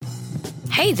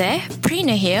Hey there,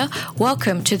 Prina here.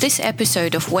 Welcome to this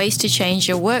episode of Ways to Change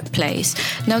Your Workplace.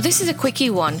 Now, this is a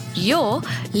quickie one, your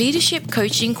leadership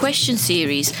coaching question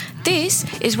series. This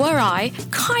is where I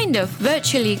kind of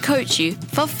virtually coach you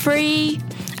for free.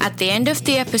 At the end of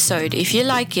the episode, if you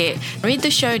like it, read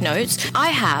the show notes. I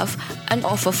have an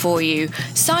offer for you.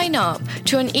 Sign up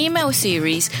to an email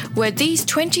series where these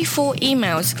 24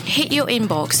 emails hit your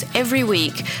inbox every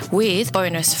week with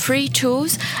bonus free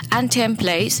tools and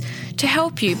templates to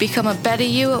help you become a better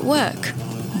you at work.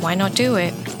 Why not do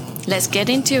it? Let's get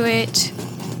into it.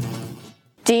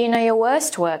 Do you know your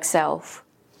worst work self?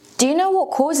 Do you know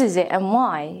what causes it and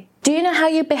why? Do you know how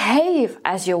you behave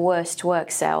as your worst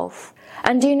work self?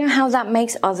 And do you know how that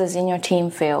makes others in your team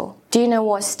feel? Do you know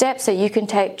what steps that you can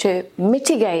take to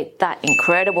mitigate that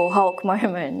incredible Hulk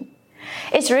moment?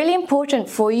 It's really important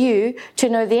for you to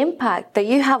know the impact that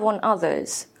you have on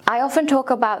others. I often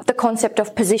talk about the concept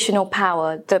of positional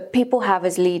power that people have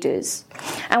as leaders.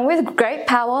 And with great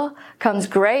power comes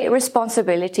great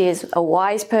responsibility, as a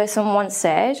wise person once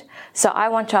said. So I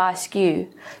want to ask you,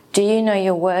 do you know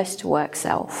your worst work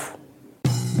self?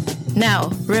 Now,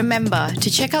 remember to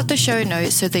check out the show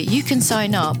notes so that you can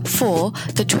sign up for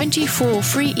the 24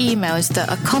 free emails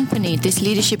that accompany this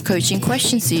leadership coaching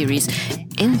question series.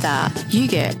 In that, you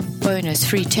get bonus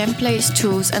free templates,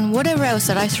 tools, and whatever else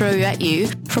that I throw at you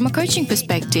from a coaching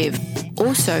perspective.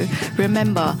 Also,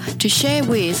 remember to share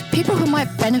with people who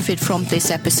might benefit from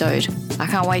this episode. I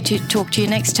can't wait to talk to you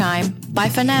next time. Bye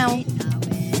for now.